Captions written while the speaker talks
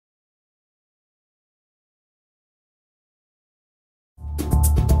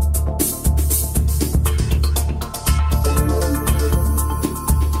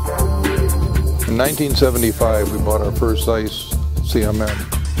1975, we bought our first ZEISS CMM.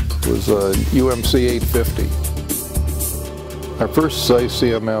 It was a UMC 850. Our first ZEISS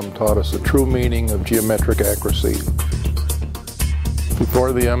CMM taught us the true meaning of geometric accuracy.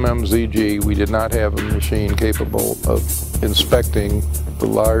 Before the MMZG, we did not have a machine capable of inspecting the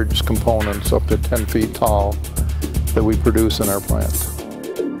large components up to 10 feet tall that we produce in our plant.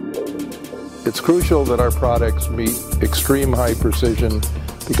 It's crucial that our products meet extreme high precision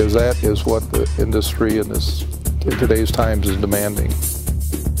because that is what the industry in today's times is demanding.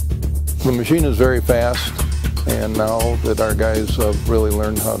 The machine is very fast, and now that our guys have really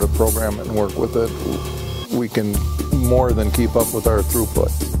learned how to program it and work with it, we can more than keep up with our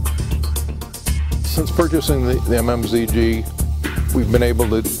throughput. Since purchasing the MMZG, we've been able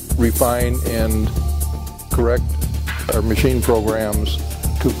to refine and correct our machine programs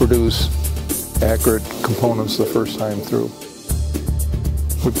to produce accurate components the first time through.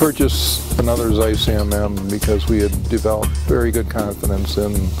 We purchased another ZEISS CMM because we had developed very good confidence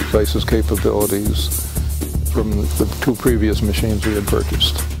in ZEISS's capabilities from the two previous machines we had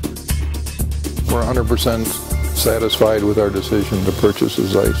purchased. We're 100% satisfied with our decision to purchase a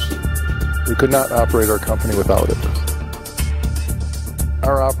ZEISS. We could not operate our company without it.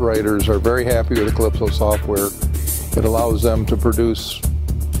 Our operators are very happy with the Calypso software. It allows them to produce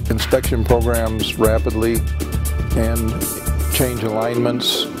inspection programs rapidly and change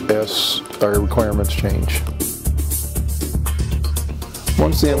alignments as our requirements change.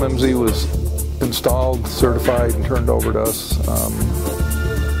 Once the MMZ was installed, certified, and turned over to us,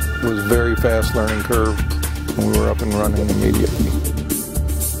 it was a very fast learning curve, and we were up and running immediately.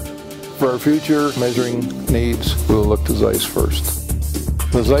 For our future measuring needs, we'll look to ZEISS first.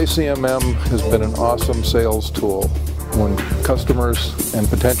 The ZEISS CMM has been an awesome sales tool. When customers and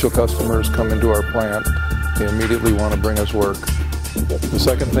potential customers come into our plant, they immediately want to bring us work. The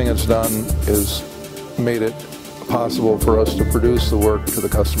second thing it's done is made it possible for us to produce the work to the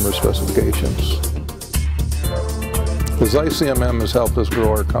customer specifications. The ZEISS CMM has helped us grow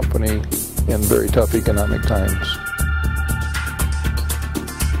our company in very tough economic times.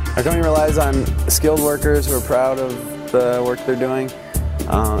 Our company relies on skilled workers who are proud of the work they're doing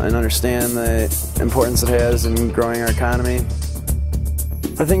and understand the importance it has in growing our economy.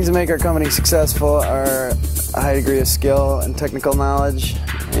 The things that make our company successful are a high degree of skill and technical knowledge,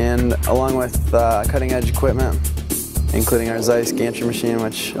 and along with cutting-edge equipment, including our ZEISS Gantry machine,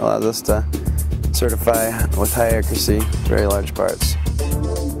 which allows us to certify with high accuracy very large parts.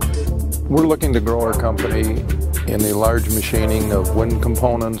 We're looking to grow our company in the large machining of wind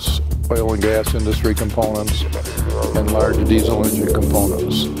components, oil and gas industry components, and large diesel engine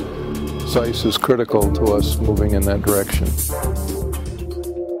components. ZEISS is critical to us moving in that direction.